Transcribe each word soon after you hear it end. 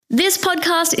This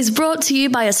podcast is brought to you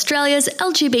by Australia's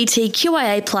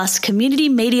LGBTQIA+ community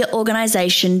media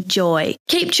organisation, Joy.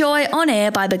 Keep Joy on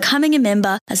air by becoming a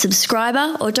member, a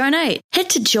subscriber or donate. Head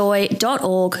to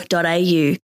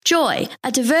joy.org.au. Joy,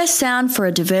 a diverse sound for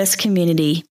a diverse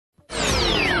community.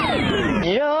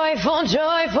 Joyful,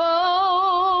 joyful.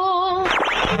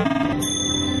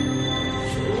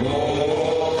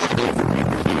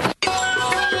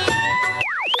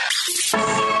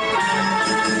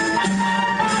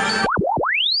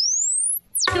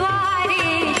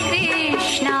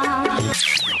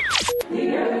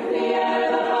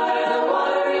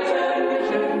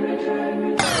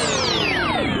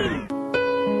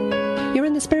 You're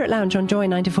in the Spirit Lounge on Joy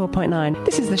 94.9.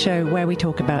 This is the show where we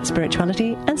talk about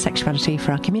spirituality and sexuality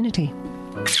for our community.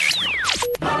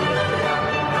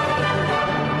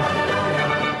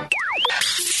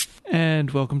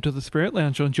 And welcome to the Spirit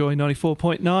Lounge on Joy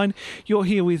 94.9. You're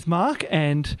here with Mark,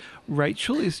 and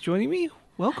Rachel is joining me.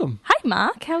 Welcome. Hi,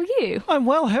 Mark. How are you? I'm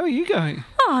well. How are you going?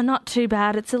 Oh, not too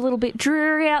bad. It's a little bit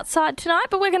dreary outside tonight,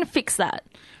 but we're going to fix that.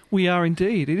 We are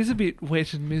indeed. It is a bit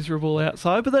wet and miserable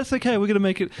outside, but that's okay. We're going to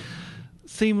make it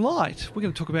seem light. We're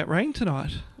going to talk about rain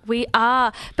tonight. We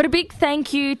are. But a big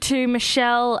thank you to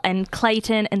Michelle and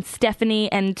Clayton and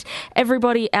Stephanie and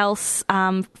everybody else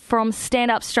from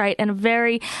Stand Up Straight, and a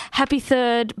very happy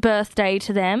third birthday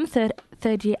to them,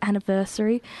 third year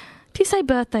anniversary. Do you say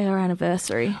birthday or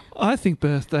anniversary? I think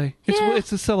birthday.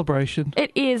 It's a celebration.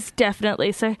 It is,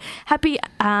 definitely. So happy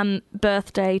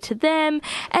birthday to them.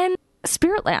 And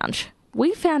Spirit Lounge.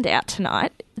 We found out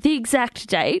tonight the exact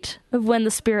date of when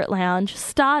the Spirit Lounge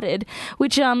started,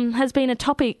 which has been a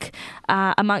topic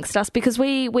amongst us because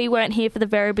we weren't here for the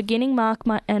very beginning, Mark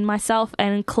and myself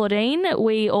and Claudine.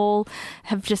 We all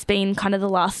have just been kind of the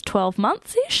last 12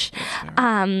 months-ish.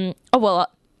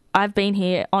 I've been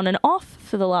here on and off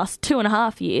for the last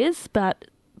 2.5 years, but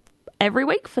every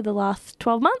week for the last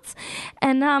 12 months.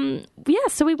 And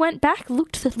so we went back,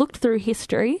 looked through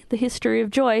history, the history of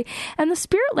Joy, and the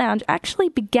Spirit Lounge actually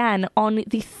began on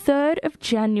the 3rd of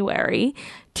January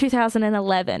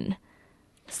 2011.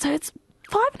 So it's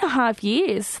 5.5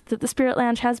 years that the Spirit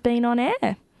Lounge has been on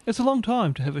air. It's a long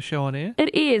time to have a show on air.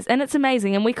 It is, and it's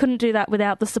amazing, and we couldn't do that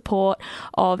without the support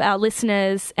of our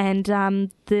listeners and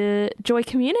the Joy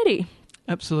community.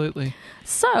 Absolutely.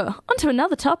 So, on to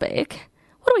another topic.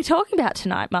 What are we talking about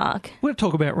tonight, Mark? We're going to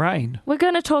talk about rain. We're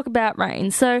going to talk about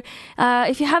rain. So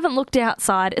if you haven't looked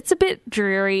outside, it's a bit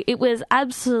dreary. It was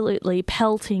absolutely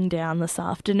pelting down this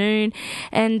afternoon,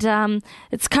 and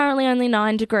it's currently only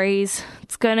 9 degrees.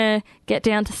 It's going to get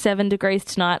down to 7 degrees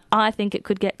tonight. I think it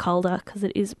could get colder because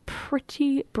it is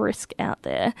pretty brisk out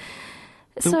there.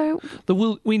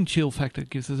 The wind chill factor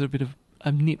gives us a bit of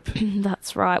a nip.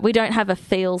 That's right. We don't have a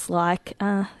feels like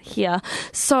here.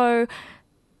 So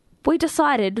we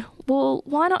decided, well,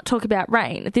 why not talk about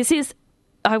rain?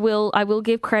 I will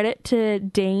give credit to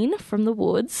Dean from the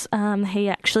Woods. He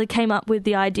actually came up with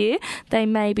the idea. They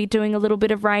may be doing a little bit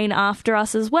of rain after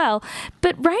us as well.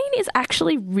 But rain is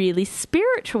actually really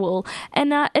spiritual.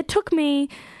 And it took me,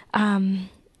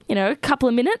 a couple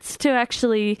of minutes to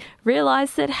actually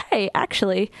realise that, hey,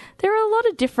 actually, there are a lot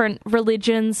of different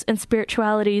religions and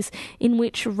spiritualities in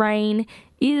which rain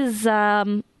is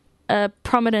a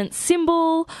prominent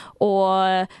symbol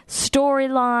or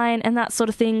storyline and that sort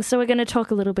of thing. So we're going to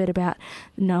talk a little bit about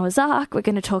Noah's Ark. We're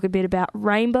going to talk a bit about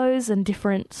rainbows and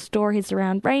different stories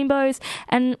around rainbows.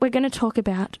 And we're going to talk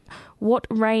about what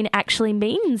rain actually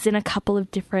means in a couple of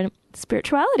different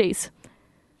spiritualities.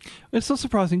 It's not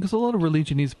surprising because a lot of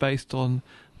religion is based on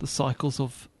the cycles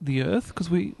of the earth, because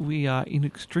we are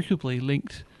inextricably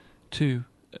linked to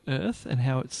Earth and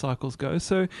how its cycles go.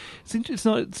 So it's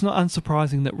not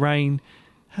unsurprising that rain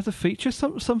has a feature,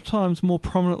 sometimes more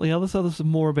prominently, others are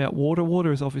more about water.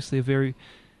 Water is obviously a very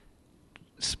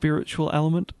spiritual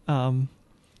element.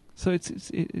 So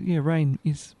rain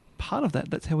is part of that.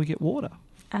 That's how we get water.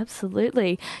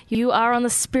 Absolutely. You are on the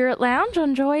Spirit Lounge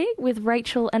on Joy with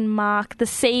Rachel and Mark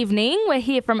this evening. We're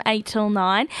here from 8 till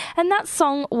 9, and that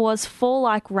song was Fall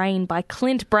Like Rain by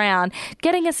Clint Brown,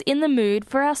 getting us in the mood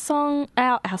for our show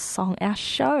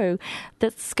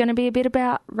that's going to be a bit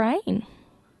about rain.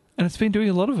 And it's been doing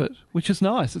a lot of it, which is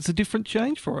nice. It's a different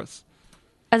change for us.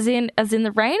 As in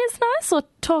the rain is nice, or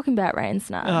talking about rain's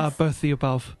nice? Both the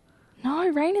above. No,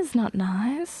 rain is not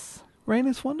nice. Rain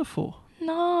is wonderful.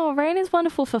 No, rain is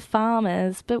wonderful for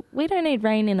farmers, but we don't need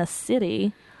rain in a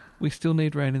city. We still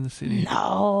need rain in the city.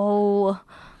 No.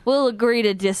 We'll agree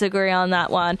to disagree on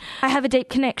that one. I have a deep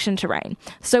connection to rain.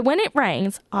 So when it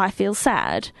rains, I feel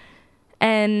sad.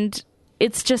 And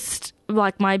it's just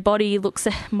like my body looks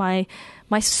at my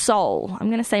soul. I'm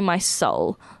going to say my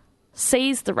soul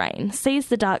sees the rain, sees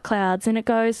the dark clouds, and it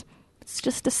goes, it's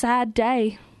just a sad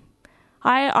day.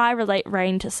 I relate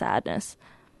rain to sadness.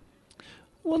 I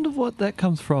wonder what that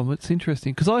comes from. It's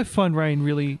interesting because I find rain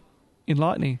really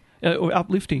enlightening or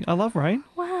uplifting. I love rain.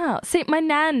 Wow. See, my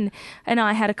nan and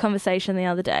I had a conversation the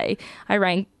other day.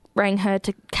 I rang her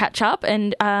to catch up,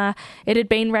 and it had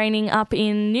been raining up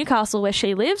in Newcastle where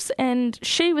she lives, and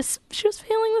she was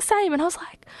feeling the same, and I was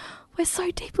like, we're so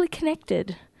deeply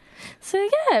connected. So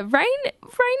yeah,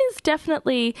 rain is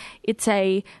definitely, it's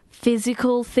a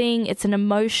physical thing, it's an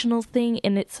emotional thing,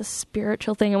 and it's a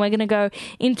spiritual thing, and we're going to go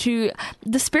into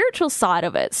the spiritual side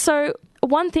of it. So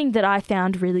one thing that I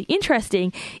found really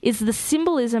interesting is the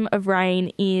symbolism of rain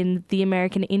in the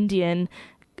American Indian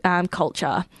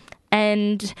culture.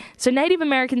 And so Native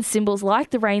American symbols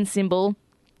like the rain symbol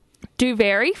do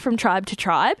vary from tribe to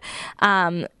tribe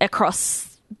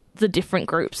across the different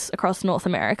groups across North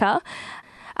America.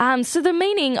 So the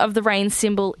meaning of the rain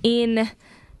symbol in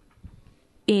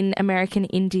American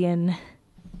Indian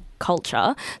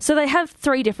culture, so they have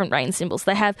 3 different rain symbols.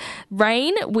 They have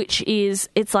rain, which is,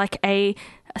 it's like a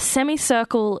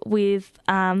semicircle with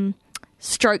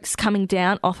strokes coming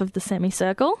down off of the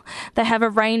semicircle. They have a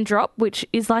raindrop, which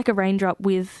is like a raindrop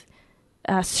with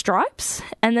stripes.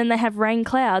 And then they have rain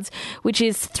clouds, which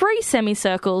is 3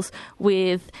 semicircles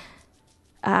with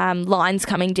lines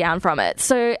coming down from it.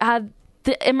 So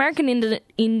the American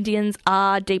Indians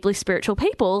are deeply spiritual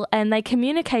people, and they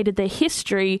communicated their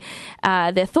history,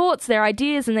 their thoughts, their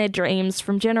ideas, and their dreams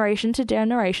from generation to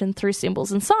generation through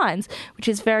symbols and signs, which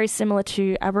is very similar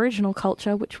to Aboriginal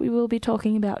culture, which we will be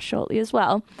talking about shortly as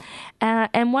well.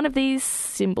 And one of these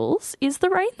symbols is the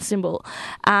rain symbol.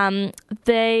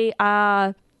 They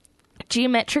are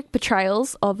geometric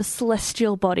portrayals of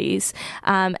celestial bodies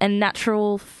and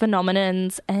natural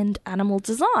phenomenons and animal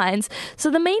designs. So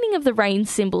the meaning of the rain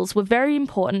symbols were very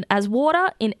important, as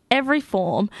water in every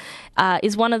form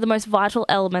is one of the most vital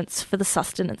elements for the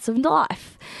sustenance of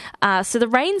life. So the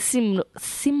rain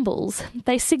symbols,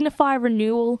 they signify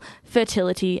renewal,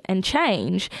 fertility and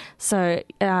change. So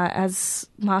as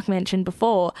Mark mentioned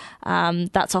before,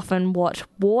 that's often what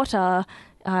water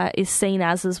is seen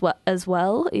as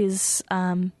well is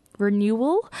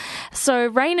renewal. So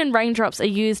rain and raindrops are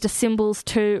used as symbols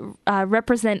to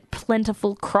represent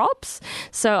plentiful crops.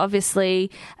 So obviously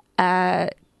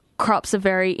crops are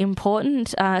very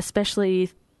important, especially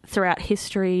throughout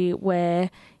history where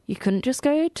you couldn't just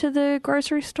go to the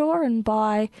grocery store and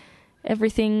buy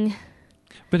everything.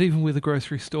 But even with a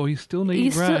grocery store, you still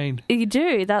need rain. You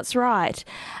do, that's right.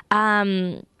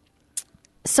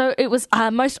 So it was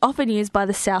most often used by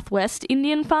the Southwest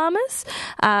Indian farmers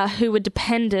who were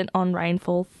dependent on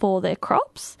rainfall for their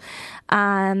crops.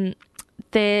 There's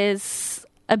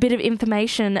a bit of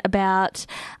information about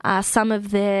some of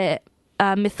their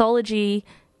mythology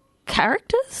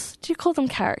characters. Do you call them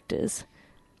characters?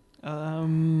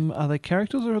 Are they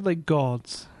characters or are they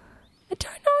gods? I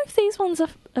don't know if these ones are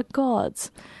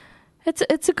gods.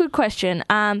 It's a good question.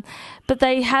 But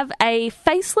they have a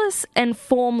faceless and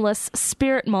formless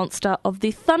spirit monster of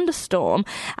the thunderstorm,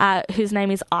 whose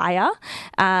name is Aya,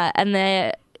 and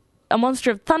they're a monster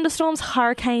of thunderstorms,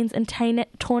 hurricanes, and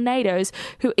tornadoes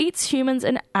who eats humans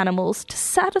and animals to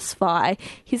satisfy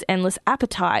his endless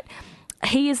appetite.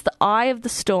 He is the eye of the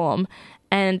storm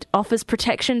and offers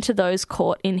protection to those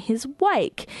caught in his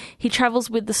wake. He travels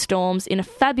with the storms in a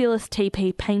fabulous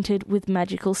teepee painted with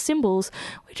magical symbols,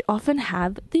 which often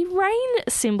have the rain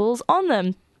symbols on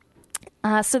them.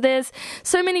 So there's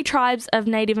so many tribes of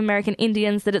Native American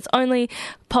Indians that it's only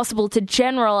possible to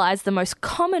generalize the most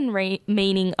common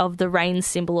meaning of the rain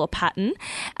symbol or pattern.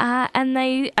 And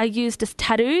they are used as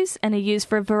tattoos and are used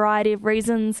for a variety of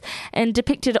reasons and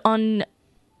depicted on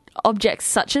objects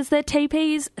such as their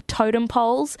teepees, totem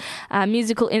poles,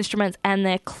 musical instruments, and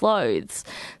their clothes.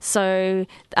 So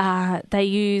they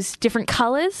use different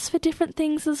colours for different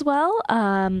things as well.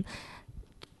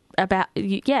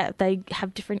 They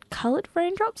have different coloured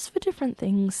raindrops for different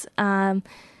things. Now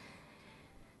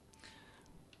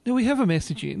we have a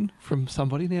message in from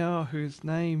somebody now whose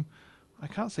name I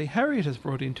can't see. Harriet has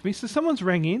brought in to me. So someone's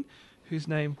rang in whose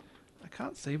name I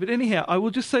can't see. But anyhow, I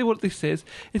will just say what this says.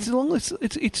 It's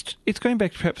going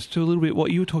back perhaps to a little bit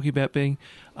what you were talking about being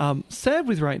sad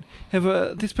with rain.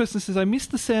 However, this person says, I miss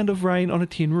the sound of rain on a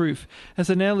tin roof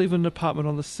as I now live in an apartment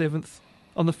on the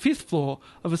 5th floor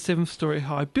of a 7-story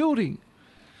high building.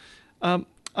 I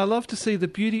love to see the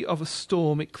beauty of a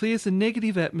storm. It clears the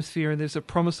negative atmosphere and there's a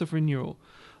promise of renewal.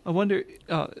 I wonder,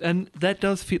 and that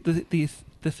does fit the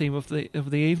theme of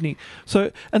the evening.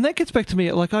 So, and that gets back to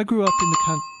me. Like I grew up in the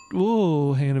country.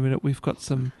 Oh, hang on a minute. We've got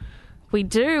some We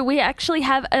do. We actually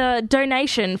have a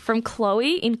donation from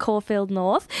Chloe in Caulfield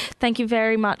North. Thank you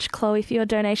very much, Chloe, for your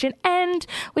donation. And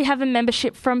we have a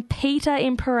membership from Peter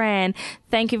in Paran.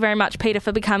 Thank you very much, Peter,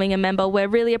 for becoming a member. We're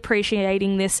really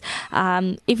appreciating this.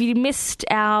 If you missed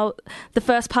the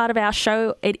first part of our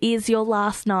show, it is your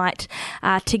last night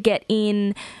to get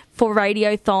in for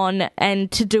Radiothon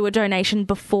and to do a donation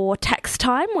before tax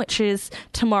time, which is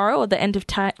tomorrow, or the end of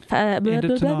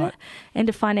tonight. End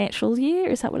of financial year.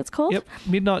 Is that what it's called? Yep,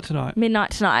 midnight tonight.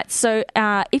 Midnight tonight. So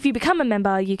if you become a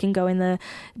member, you can go in the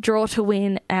draw to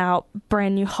win our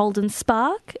brand new Holden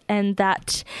Spark, and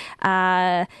that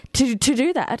to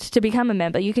do that, to become a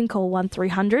member, you can call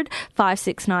 1300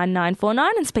 569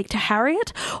 949 and speak to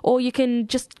Harriet, or you can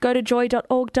just go to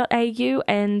joy.org.au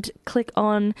and click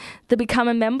on the Become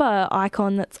a Member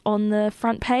icon that's on the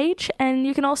front page, and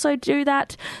you can also do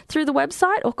that through the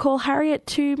website or call Harriet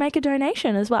to make a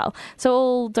donation as well. So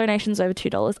all donations over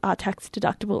 $2 are tax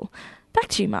deductible. Back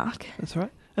to you, Mark. That's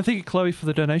right. And thank you, Chloe, for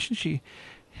the donation. She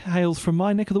hails from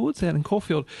my neck of the woods out in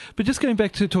Caulfield. But just going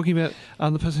back to talking about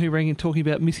the person who rang in, talking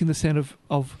about missing the sound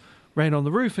of rain on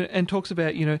the roof, and talks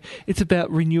about, it's about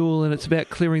renewal and it's about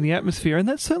clearing the atmosphere. And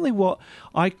that's certainly what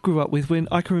I grew up with. When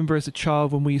I can remember as a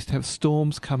child when we used to have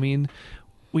storms come in,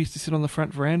 we used to sit on the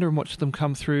front veranda and watch them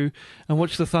come through and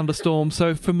watch the thunderstorms.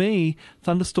 So for me,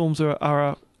 thunderstorms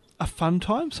are a fun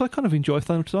time, so I kind of enjoy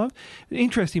thunderstorms.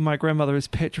 Interesting, my grandmother is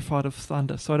petrified of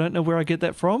thunder, so I don't know where I get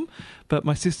that from, but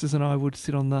my sisters and I would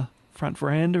sit on the front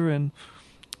veranda and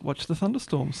watch the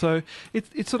thunderstorm. So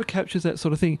it sort of captures that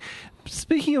sort of thing.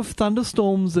 Speaking of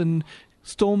thunderstorms and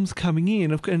storms coming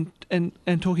in,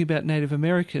 and talking about Native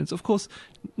Americans, of course,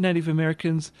 Native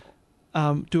Americans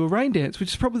do a rain dance, which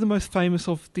is probably the most famous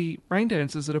of the rain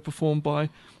dances that are performed by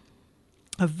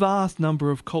a vast number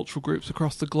of cultural groups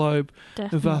across the globe.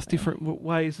 Definitely. In vast different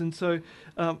ways. And so,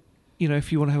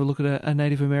 if you want to have a look at a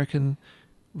Native American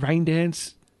rain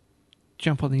dance,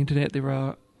 jump on the internet. There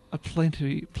are a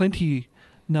plenty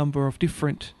number of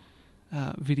different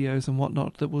videos and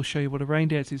whatnot that will show you what a rain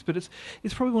dance is. But it's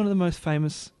probably one of the most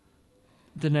famous.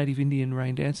 The Native Indian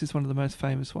rain dance is one of the most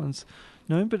famous ones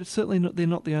known, but it's certainly not. They're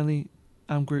not the only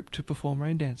group to perform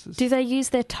rain dances. Do they use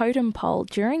their totem pole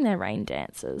during their rain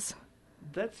dances?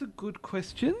 That's a good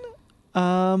question,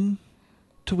 to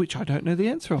which I don't know the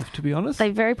answer of, to be honest. They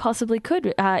very possibly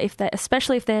could,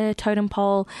 especially if their totem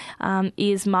pole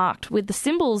is marked with the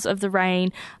symbols of the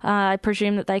rain. I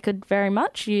presume that they could very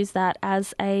much use that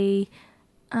as a...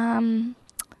 that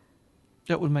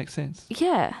would make sense.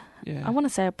 Yeah. Yeah. I want to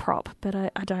say a prop, but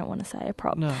I don't want to say a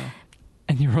prop. No.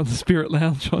 And you're on the Spirit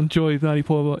Lounge on Joy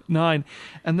 94.9.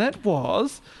 And that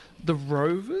was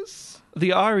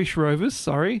the Irish Rovers,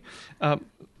 sorry.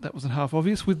 That wasn't half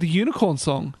obvious, with the Unicorn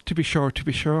Song, to be sure.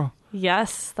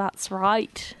 Yes, that's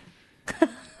right.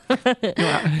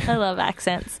 I love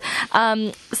accents.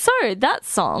 So that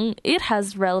song, it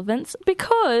has relevance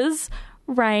because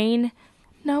rain,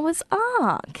 Noah's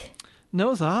Ark.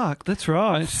 Noah's Ark, that's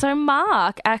right. So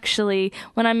Mark, actually,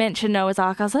 when I mentioned Noah's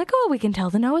Ark, I was like, oh, we can tell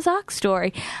the Noah's Ark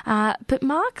story. But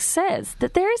Mark says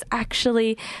that there is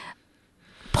actually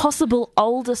possible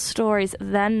older stories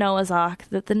than Noah's Ark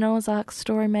that the Noah's Ark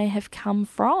story may have come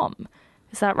from.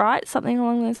 Is that right? Something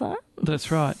along those lines?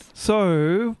 That's right.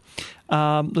 So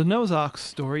the Noah's Ark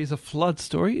story is a flood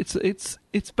story.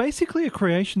 It's basically a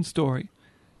creation story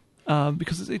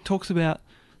because it talks about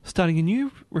starting a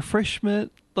new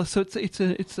refreshment. So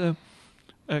it's a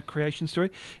creation story.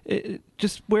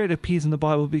 Just where it appears in the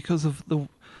Bible because of the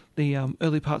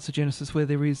early parts of Genesis where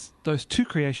there is those two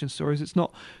creation stories. It's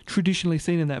not traditionally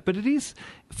seen in that, but it is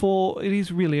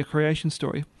really a creation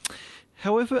story.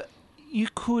 However, you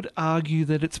could argue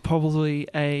that it's probably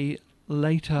a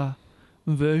later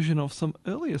version of some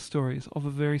earlier stories of a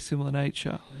very similar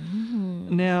nature.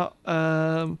 Now,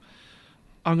 I'm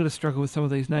going to struggle with some of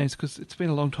these names because it's been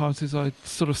a long time since I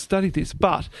sort of studied this,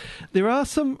 but there are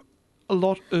a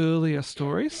lot earlier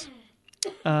stories.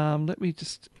 Let me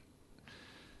just...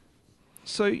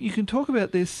 So you can talk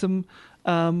about there's some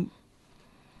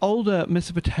older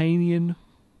Mesopotamian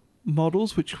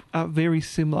models which are very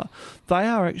similar. They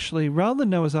are actually, rather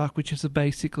than Noah's Ark, which is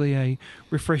basically a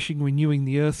refreshing, renewing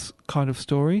the earth kind of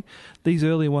story, these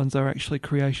earlier ones are actually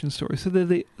creation stories. So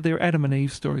they're Adam and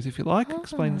Eve stories, if you like,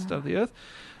 explain the start of the earth,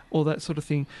 all that sort of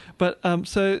thing. But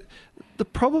so the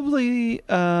probably,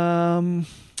 let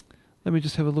me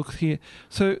just have a look here.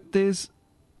 So they're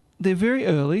very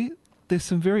early. There's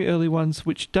some very early ones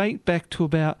which date back to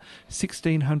about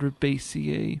 1600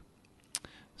 BCE.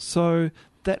 So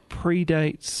that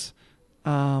predates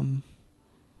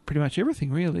pretty much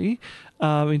everything really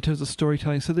in terms of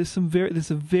storytelling. So there's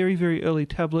a very, very early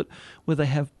tablet where they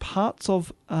have parts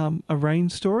of a rain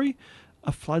story,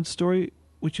 a flood story,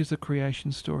 which is a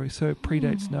creation story. So it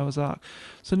predates Noah's Ark.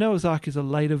 So Noah's Ark is a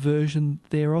later version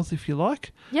thereof, if you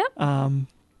like. Yep.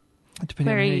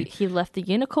 Depending Where on he left the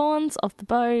unicorns off the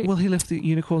boat. Well, he left the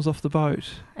unicorns off the boat.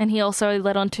 And he also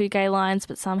led on 2 gay lions,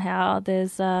 but somehow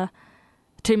there's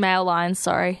 2 male lions,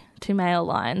 2 male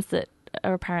lions that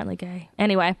are apparently gay.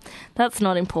 Anyway, that's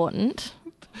not important.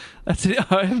 That's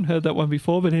it. I haven't heard that one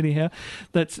before, but anyhow,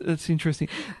 that's interesting.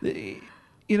 You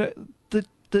know,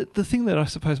 the thing that I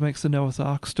suppose makes the Noah's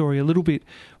Ark story a little bit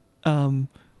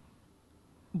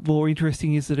more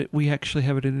interesting is that we actually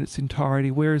have it in its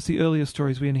entirety, whereas the earlier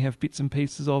stories we only have bits and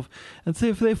pieces of, and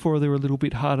so therefore they're a little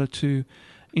bit harder to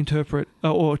interpret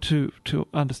or to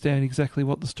understand exactly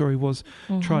what the story was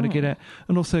trying to get at.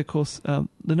 And also, of course,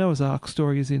 the Noah's Ark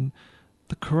story is in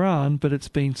the Quran, but it's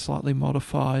been slightly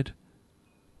modified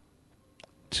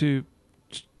to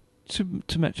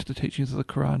match the teachings of the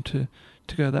Quran to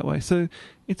go that way. So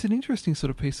it's an interesting sort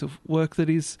of piece of work that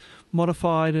is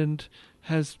modified and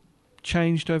has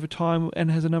changed over time and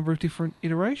has a number of different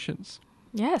iterations.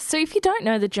 Yeah, so if you don't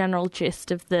know the general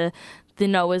gist of the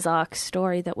Noah's Ark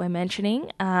story that we're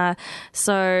mentioning,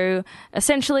 so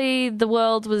essentially the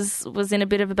world was in a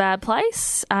bit of a bad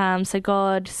place. So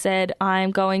God said,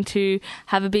 I'm going to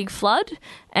have a big flood,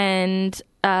 and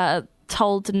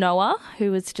told Noah,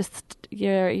 who was just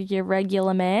your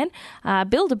regular man,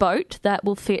 build a boat that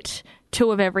will fit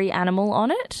 2 of every animal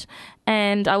on it,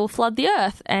 and I will flood the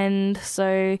earth. And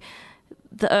so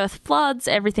the earth floods,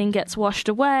 everything gets washed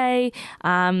away,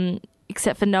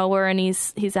 except for Noah and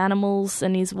his animals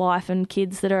and his wife and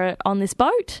kids that are on this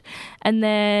boat. And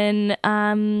then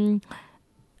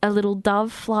a little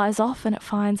dove flies off and it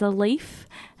finds a leaf,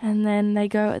 and then they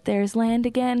go, there is land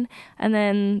again, and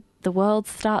then the world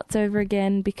starts over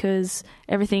again because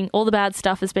all the bad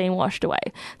stuff is being washed away.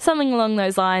 Something along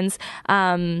those lines.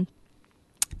 Yeah,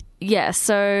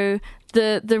 so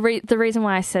the reason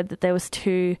why I said that there was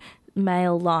 2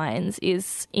 male lions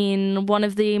is in one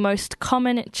of the most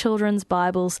common children's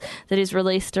Bibles that is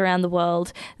released around the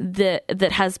world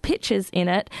that has pictures in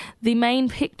it. The main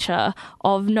picture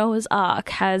of Noah's Ark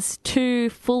has 2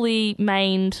 fully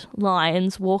maned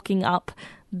lions walking up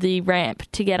the ramp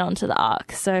to get onto the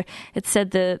ark. So it's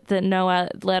said that Noah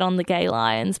led on the gay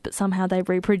lions, but somehow they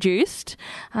reproduced.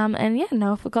 And yeah,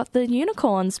 Noah forgot the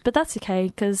unicorns, but that's okay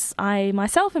because I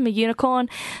myself am a unicorn,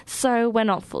 so we're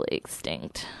not fully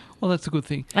extinct. Well, that's a good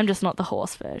thing. I'm just not the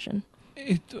horse version.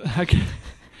 Okay.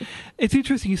 It's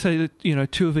interesting you say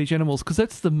that, 2 of each animals, because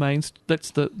that's the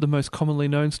most commonly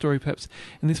known story perhaps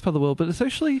in this part of the world, but it's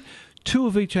actually 2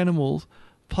 of each animal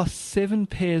plus 7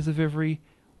 pairs of every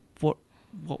what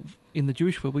in the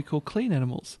Jewish world we call clean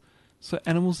animals. So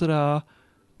animals that are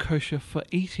kosher for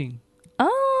eating.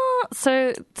 Oh,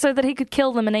 so that he could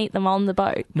kill them and eat them on the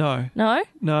boat? No. No?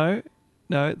 No.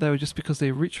 They were just because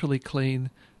they're ritually clean,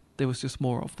 there was just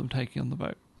more of them taking on the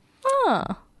boat. Oh.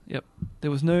 Yep.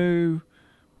 There was no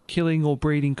killing or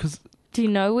breeding because... Do you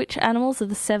know which animals are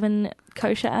the 7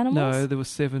 kosher animals? No, there were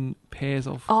 7 pairs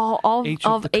of each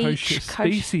of the kosher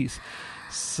species.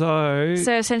 So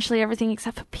essentially everything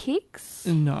except for pigs?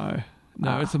 No,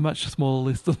 it's a much smaller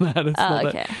list than that. It's not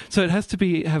okay. That. So it has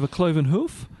to have a cloven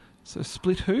hoof, so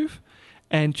split hoof,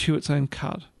 and chew its own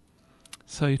cud.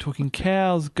 So you're talking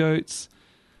cows, goats,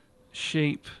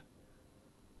 sheep.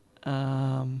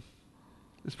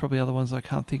 There's probably other ones I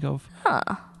can't think of. There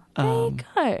you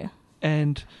go.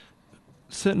 And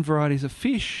certain varieties of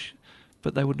fish,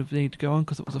 but they wouldn't have needed to go on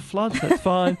because it was a flood, so that's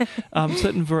fine.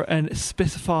 And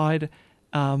specified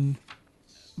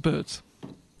birds.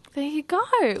 There you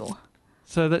go.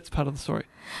 So that's part of the story.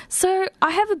 So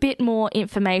I have a bit more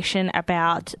information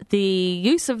about the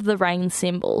use of the rain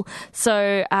symbol.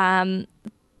 So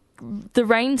the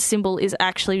rain symbol is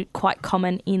actually quite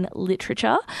common in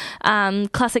literature.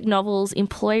 Classic novels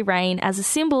employ rain as a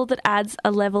symbol that adds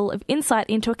a level of insight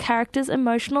into a character's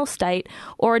emotional state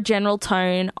or a general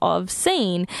tone of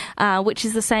scene, which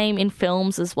is the same in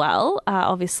films as well.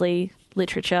 Obviously,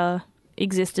 literature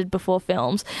existed before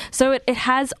films. So it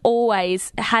has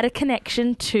always had a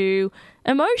connection to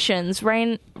emotions.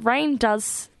 Rain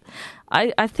does...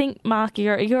 I think, Mark,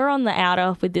 you're on the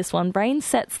outer with this one. Rain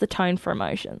sets the tone for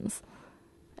emotions,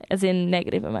 as in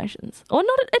negative emotions. Or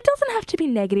not. It doesn't have to be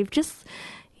negative, just,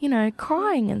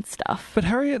 crying and stuff. But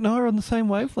Harriet and I are on the same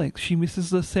wavelength. She misses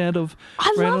the sound of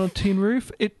rain on a tin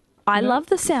roof. I love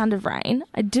the sound of rain.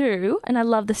 I do. And I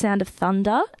love the sound of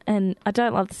thunder. And I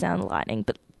don't love the sound of lightning.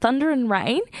 But thunder and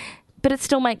rain. But it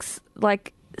still makes,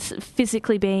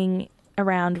 physically being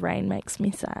around rain makes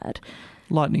me sad.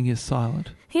 Lightning is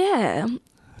silent. Yeah.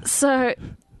 So,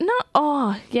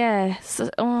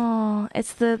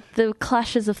 it's the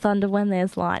clashes of thunder when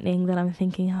there's lightning that I'm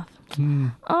thinking of.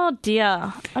 Oh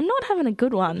dear, I'm not having a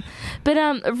good one. But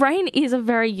rain is a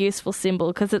very useful symbol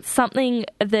because it's something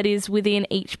that is within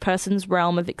each person's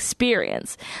realm of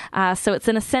experience. So it's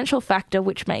an essential factor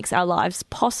which makes our lives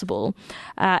possible.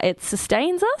 It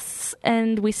sustains us,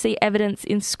 and we see evidence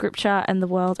in Scripture and the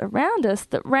world around us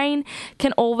that rain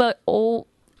can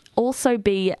also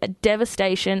be a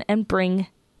devastation and bring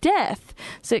death.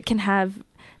 So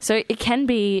it can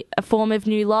be a form of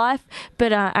new life,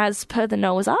 but as per the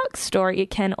Noah's Ark story,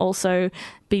 it can also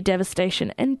be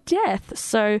devastation and death.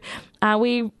 So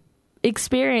we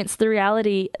experience the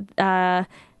reality that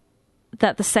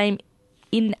the same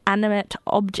inanimate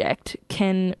object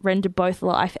can render both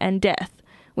life and death,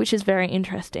 which is very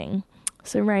interesting.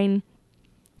 So rain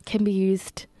can be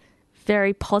used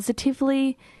very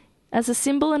positively as a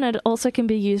symbol, and it also can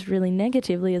be used really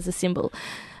negatively as a symbol.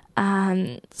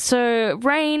 So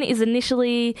rain is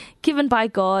initially given by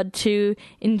God to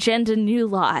engender new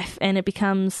life, and it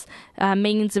becomes a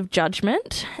means of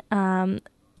judgment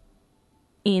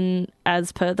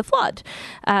as per the flood.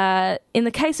 In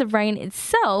the case of rain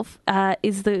itself,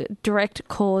 is the direct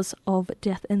cause of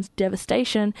death and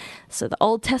devastation. So the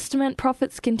Old Testament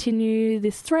prophets continue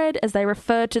this thread as they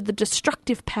refer to the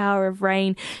destructive power of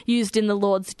rain used in the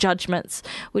Lord's judgments,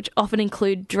 which often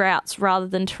include droughts rather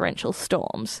than torrential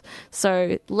storms.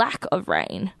 So lack of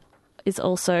rain is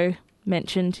also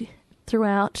mentioned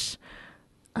throughout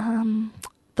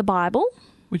the Bible.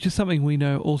 Which is something we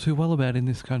know all too well about in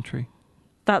this country.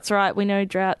 That's right, we know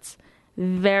droughts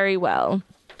very well.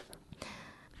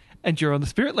 And you're on the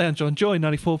Spirit Lounge on Joy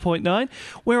 94.9.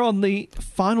 We're on the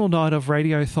final night of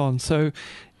Radiothon, so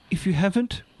if you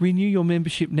haven't, renew your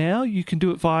membership now. You can do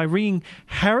it via ringing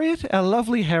Harriet, our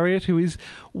lovely Harriet, who is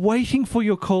waiting for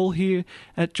your call here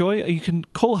at Joy. You can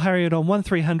call Harriet on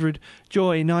 1300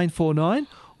 Joy 949.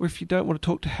 Or if you don't want to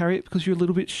talk to Harriet because you're a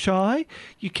little bit shy,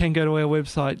 you can go to our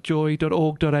website,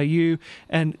 joy.org.au,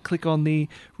 and click on the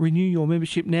Renew Your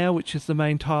Membership Now, which is the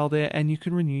main tile there, and you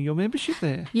can renew your membership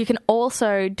there. You can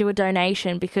also do a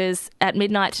donation because at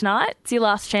midnight tonight, it's your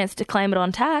last chance to claim it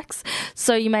on tax.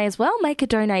 So you may as well make a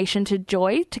donation to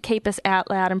Joy to keep us out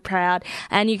loud and proud.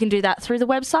 And you can do that through the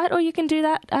website, or you can do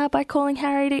that by calling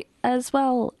Harriet as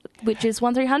well, which is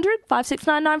 1300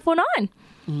 569 949.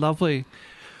 Lovely.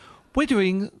 We're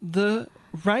doing the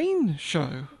rain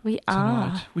show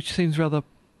tonight, which seems rather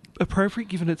appropriate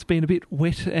given it's been a bit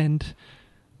wet and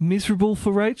miserable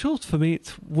for Rachel. For me,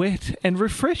 it's wet and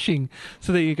refreshing.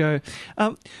 So there you go.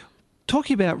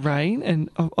 Talking about rain and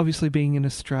obviously being in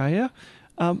Australia,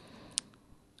 a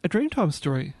Dreamtime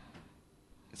story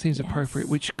seems appropriate,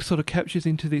 which sort of captures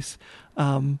into this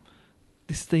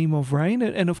this theme of rain,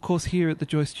 and of course here at the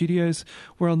Joy Studios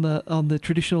we're on the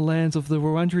traditional lands of the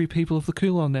Wurundjeri people of the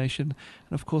Kulin Nation,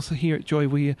 and of course here at Joy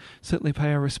we certainly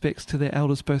pay our respects to their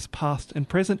elders both past and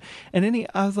present, and any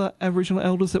other Aboriginal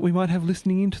elders that we might have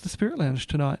listening into the Spirit Lounge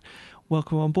tonight.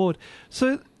 Welcome on board.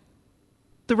 So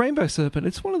the Rainbow Serpent,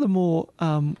 it's one of the more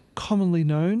commonly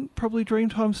known probably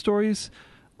Dreamtime stories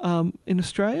in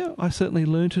Australia. I certainly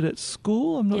learnt it at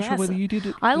school. I'm not sure whether you did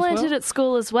it I learnt it at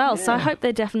school as well, so I hope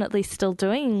they're definitely still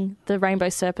doing the Rainbow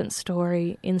Serpent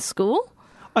story in school.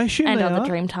 I assume and they other are.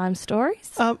 Dreamtime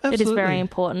stories. Absolutely. It is very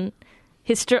important.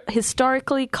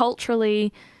 Historically,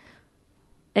 culturally,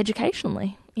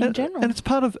 educationally, in general. And it's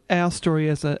part of our story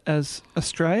as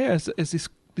Australia, as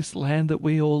this land that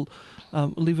we all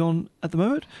live on at the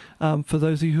moment. For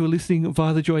those of you who are listening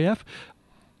via the Joy app,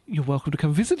 you're welcome to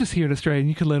come visit us here in Australia, and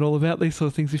you can learn all about these sort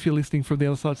of things if you're listening from the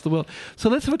other sides of the world. So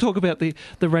let's have a talk about the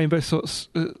Rainbow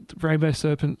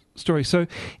Serpent story. So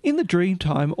in the dream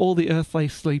time, all the earth lay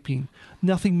sleeping.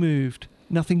 Nothing moved.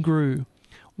 Nothing grew.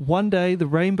 One day the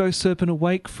Rainbow Serpent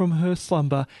awake from her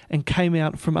slumber and came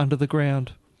out from under the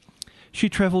ground. She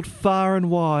travelled far and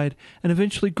wide and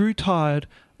eventually grew tired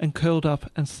and curled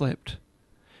up and slept.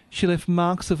 She left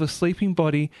marks of her sleeping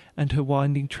body and her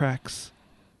winding tracks.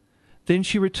 Then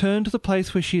she returned to the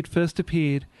place where she had first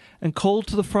appeared and called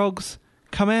to the frogs,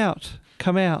 "Come out,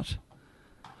 come out."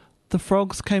 The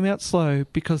frogs came out slow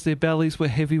because their bellies were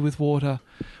heavy with water,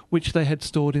 which they had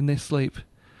stored in their sleep.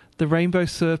 The Rainbow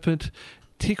Serpent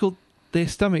tickled their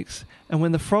stomachs, and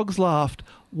when the frogs laughed,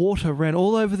 water ran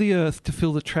all over the earth to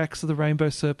fill the tracks of the Rainbow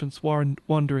Serpent's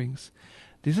wanderings.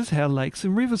 This is how lakes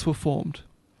and rivers were formed.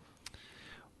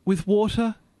 With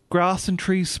water, grass and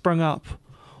trees sprung up.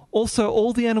 Also,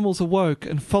 all the animals awoke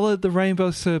and followed the Rainbow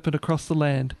Serpent across the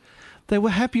land. They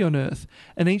were happy on earth,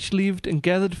 and each lived and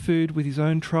gathered food with his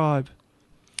own tribe.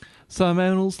 Some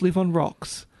animals live on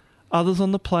rocks, others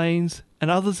on the plains, and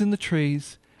others in the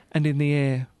trees and in the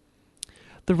air.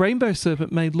 The rainbow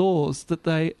serpent made laws that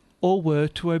they all were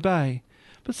to obey,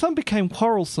 but some became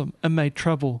quarrelsome and made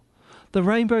trouble. The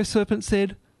rainbow serpent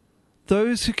said,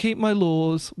 "Those who keep my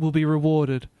laws will be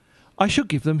rewarded. I shall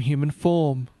give them human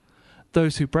form.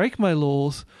 Those who break my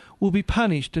laws will be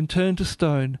punished and turned to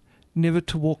stone, never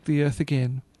to walk the earth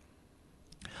again."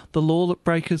 The law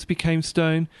breakers became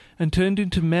stone and turned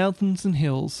into mountains and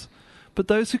hills, but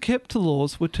those who kept the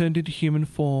laws were turned into human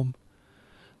form.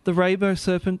 The rainbow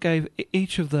serpent gave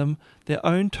each of them their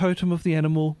own totem of the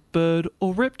animal, bird,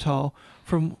 or reptile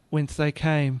from whence they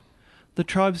came. The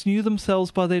tribes knew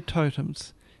themselves by their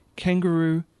totems: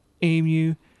 kangaroo,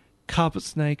 emu, carpet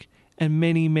snake, and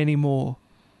many, many more.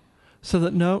 So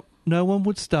that no one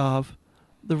would starve,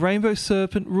 the rainbow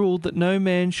serpent ruled that no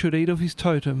man should eat of his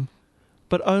totem,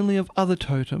 but only of other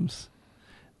totems.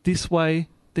 This way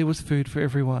there was food for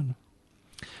everyone.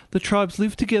 The tribes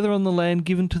lived together on the land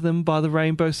given to them by the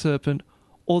rainbow serpent,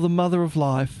 or the mother of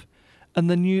life, and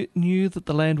they knew that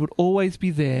the land would always be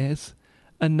theirs,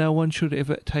 and no one should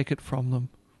ever take it from them.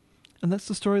 And that's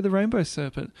the story of the rainbow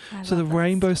serpent. So the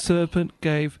rainbow serpent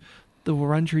gave the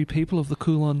Wurundjeri people of the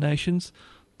Kulin Nations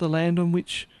the land on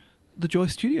which the Joy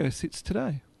Studio sits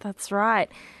today. That's right.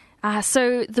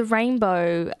 So the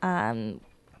rainbow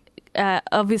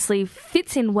obviously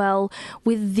fits in well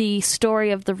with the story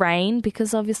of the rain,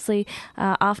 because obviously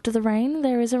after the rain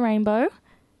there is a rainbow.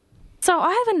 So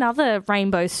I have another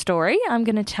rainbow story. I'm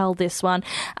going to tell this one,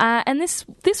 and this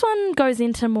one goes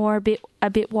into more a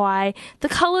bit why the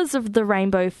colours of the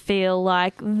rainbow feel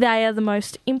like they are the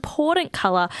most important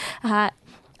colour.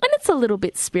 And it's a little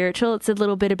bit spiritual. It's a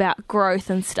little bit about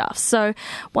growth and stuff. So,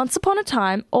 once upon a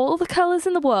time, all the colours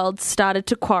in the world started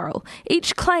to quarrel.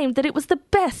 Each claimed that it was the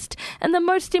best and the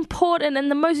most important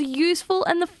and the most useful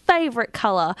and the favourite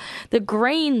colour. The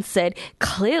green said,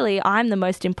 "Clearly, I'm the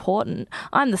most important.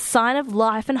 I'm the sign of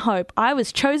life and hope. I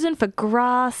was chosen for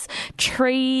grass,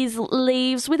 trees,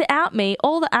 leaves. Without me,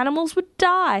 all the animals would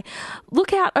die.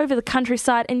 Look out over the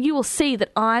countryside and you will see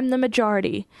that I'm the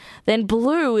majority." Then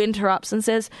blue interrupts and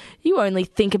says, "You only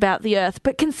think about the earth,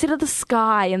 but consider the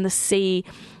sky and the sea.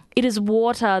 It is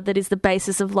water that is the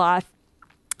basis of life,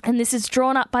 and this is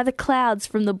drawn up by the clouds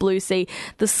from the blue sea.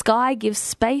 The sky gives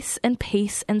space and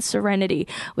peace and serenity.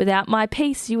 Without my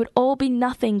peace, you would all be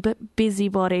nothing but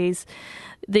busybodies."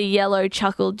 The yellow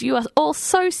chuckled, "You are all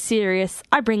so serious.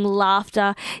 I bring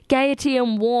laughter, gaiety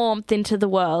and warmth into the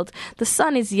world. The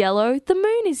sun is yellow, the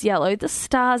moon is yellow, the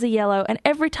stars are yellow, and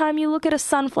every time you look at a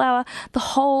sunflower,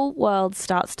 the whole world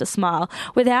starts to smile.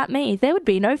 Without me, there would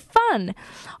be no fun."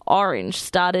 Orange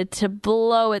started to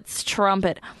blow its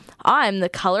trumpet. "I am the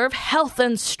colour of health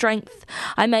and strength.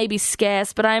 I may be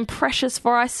scarce, but I am precious,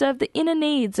 for I serve the inner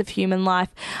needs of human life.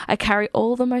 I carry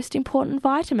all the most important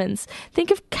vitamins.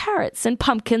 Think of carrots and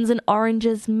pumpkins and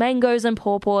oranges, mangoes and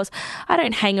pawpaws. I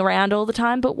don't hang around all the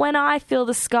time, but when I feel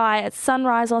the sky at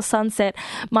sunrise or sunset,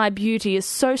 my beauty is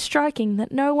so striking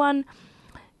that no one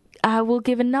will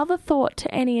give another thought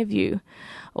to any of you."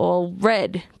 Or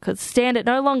red could stand it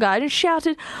no longer and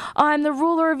shouted, "I am the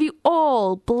ruler of you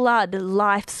all, blood,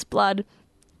 life's blood.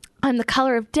 I'm the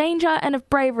colour of danger and of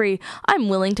bravery. I'm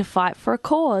willing to fight for a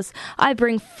cause. I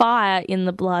bring fire in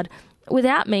the blood.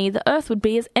 Without me, the earth would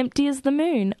be as empty as the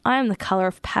moon. I am the colour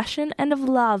of passion and of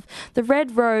love, the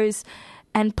red rose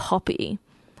and poppy."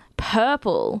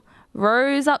 Purple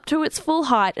rose up to its full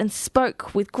height and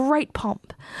spoke with great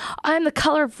pomp. "I am the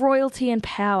colour of royalty and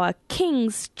power.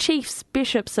 Kings, chiefs,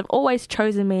 bishops have always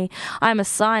chosen me. I am a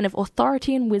sign of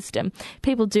authority and wisdom.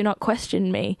 People do not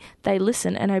question me. They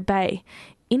listen and obey."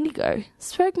 Indigo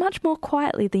spoke much more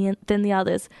quietly than the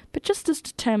others, but just as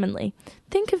determinedly.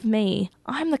 "Think of me.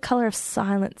 I am the colour of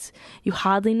silence. You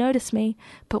hardly notice me,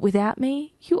 but without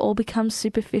me, you all become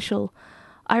superficial.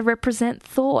 I represent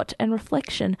thought and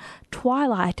reflection,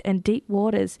 twilight and deep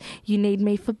waters. You need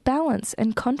me for balance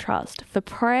and contrast, for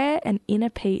prayer and inner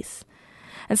peace."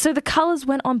 And so the colours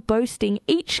went on boasting,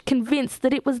 each convinced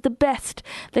that it was the best.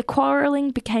 Their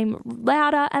quarrelling became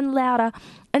louder and louder,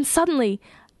 and suddenly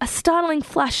a startling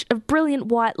flash of brilliant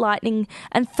white lightning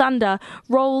and thunder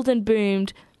rolled and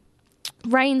boomed.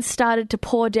 Rain started to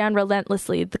pour down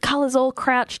relentlessly. The colours all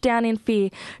crouched down in fear,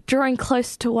 drawing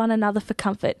close to one another for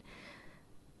comfort.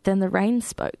 Then the rain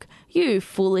spoke. "You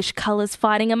foolish colours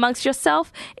fighting amongst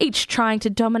yourself, each trying to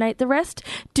dominate the rest.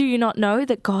 Do you not know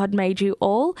that God made you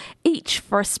all, each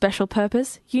for a special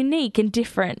purpose, unique and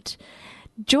different?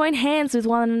 Join hands with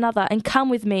one another and come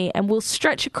with me, and we'll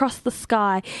stretch across the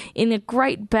sky in a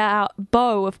great bow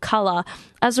of colour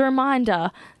as a reminder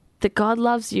that God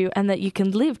loves you and that you can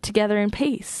live together in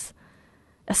peace."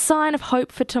 a sign of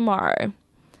hope for tomorrow.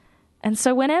 And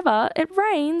so whenever it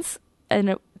rains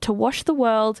to wash the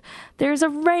world, there is a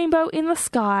rainbow in the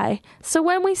sky. So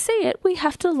when we see it, we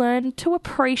have to learn to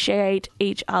appreciate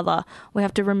each other. We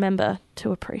have to remember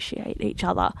to appreciate each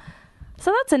other.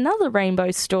 So that's another rainbow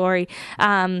story.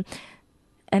 And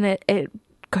it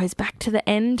goes back to the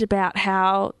end about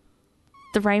how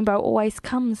the rainbow always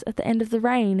comes at the end of the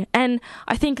rain. And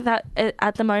I think that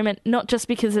at the moment, not just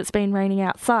because it's been raining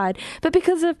outside, but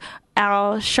because of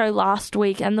our show last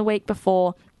week and the week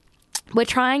before, we're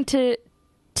trying to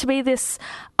be this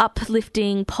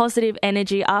uplifting, positive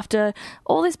energy after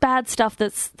all this bad stuff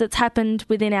that's happened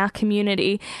within our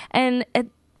community. And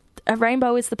a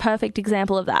rainbow is the perfect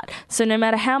example of that. So no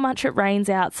matter how much it rains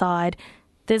outside,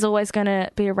 there's always going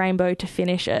to be a rainbow to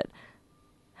finish it.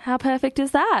 How perfect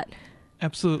is that?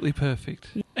 Absolutely perfect.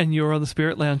 And you're on the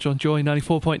Spirit Lounge on Joy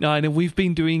 94.9, and we've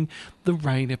been doing the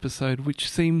rain episode, which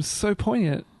seems so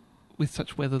poignant with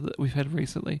such weather that we've had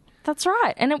recently. That's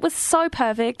right. And it was so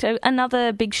perfect.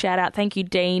 Another big shout out. Thank you,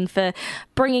 Dean, for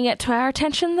bringing it to our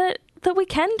attention that we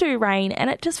can do rain,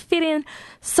 and it just fit in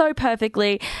so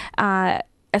perfectly,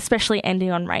 especially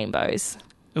ending on rainbows.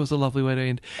 It was a lovely way to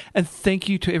end. And thank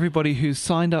you to everybody who's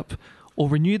signed up or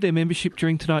renewed their membership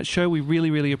during tonight's show. We really,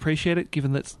 really appreciate it,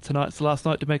 given that tonight's the last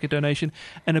night to make a donation.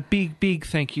 And a big, big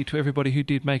thank you to everybody who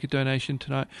did make a donation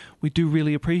tonight. We do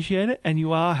really appreciate it, and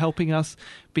you are helping us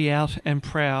be out and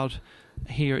proud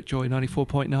here at Joy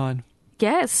 94.9.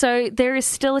 Yeah, so there is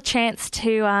still a chance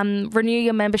to renew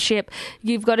your membership.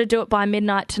 You've got to do it by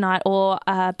midnight tonight, or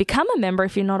become a member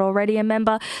if you're not already a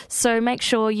member. So make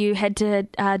sure you head to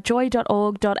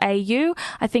joy.org.au.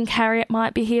 I think Harriet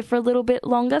might be here for a little bit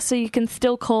longer, so you can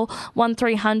still call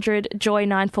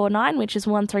 1300-JOY-949, which is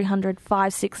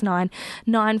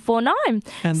 1300-569-949.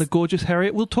 And the gorgeous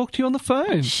Harriet will talk to you on the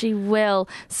phone. She will.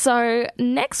 So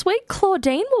next week,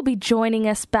 Claudine will be joining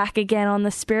us back again on the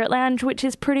Spirit Lounge, which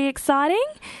is pretty exciting.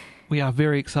 We are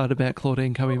very excited about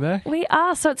Claudine coming back. We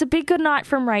are. So it's a big good night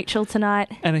from Rachel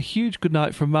tonight. And a huge good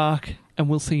night from Mark. And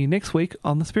we'll see you next week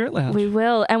on the Spirit Lounge. We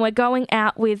will. And we're going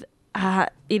out with,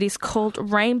 it is called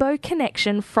Rainbow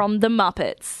Connection from the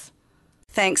Muppets.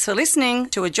 Thanks for listening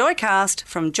to a Joycast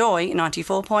from Joy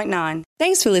 94.9.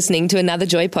 Thanks for listening to another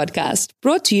Joy podcast,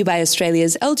 brought to you by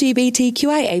Australia's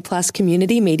LGBTQIA+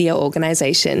 community media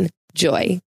organisation,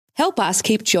 Joy. Help us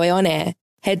keep Joy on air.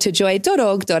 Head to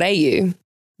joy.org.au.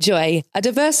 Joy, a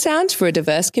diverse sound for a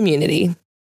diverse community.